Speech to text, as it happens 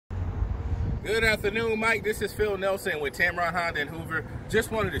Good afternoon, Mike. This is Phil Nelson with Tameron Honda in Hoover.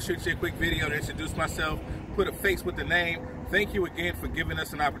 Just wanted to shoot you a quick video to introduce myself, put a face with the name. Thank you again for giving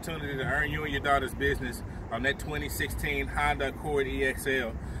us an opportunity to earn you and your daughter's business on that 2016 Honda Accord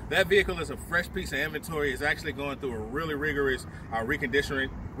EXL. That vehicle is a fresh piece of inventory. It's actually going through a really rigorous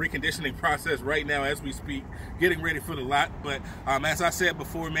reconditioning process right now as we speak, getting ready for the lot. But as I said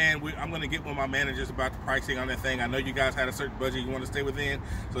before, man, I'm going to get with my managers about the pricing on that thing. I know you guys had a certain budget you want to stay within,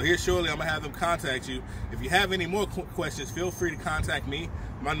 so here shortly I'm going to have them contact you. If you have any more questions, feel free to contact me.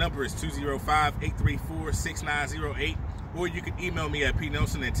 My number is 205-834-6908. or you can email me at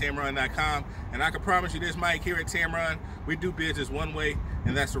pnelson@tameron.com. And I can promise you this, Mike, here at Tameron, we do business one way,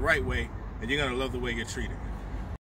 and that's the right way, and you're going to love the way you're treated.